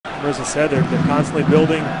Marissa said, they're constantly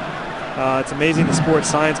building. It's amazing the sports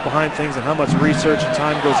science behind things and how much research and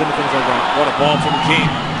time goes into things like that. What a ball from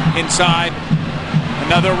Keene. Inside.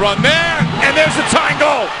 Another run there. And there's the tying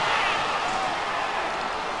goal.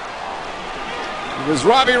 It was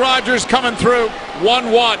Robbie Rogers coming through.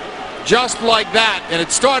 1-1. Just like that. And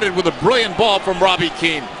it started with a brilliant ball from Robbie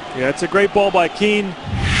Keene. Yeah, it's a great ball by Keene.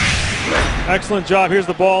 Excellent job. Here's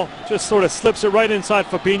the ball. Just sort of slips it right inside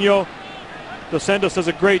Fabinho. Dos Santos does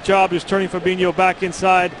a great job just turning Fabinho back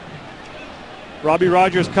inside. Robbie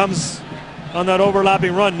Rogers comes on that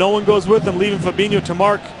overlapping run. No one goes with him, leaving Fabinho to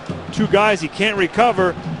mark two guys. He can't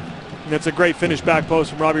recover. And it's a great finish back post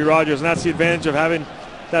from Robbie Rogers. And that's the advantage of having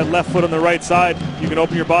that left foot on the right side. You can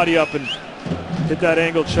open your body up and hit that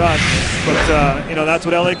angled shot. But, you know, that's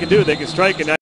what LA can do. They can strike. And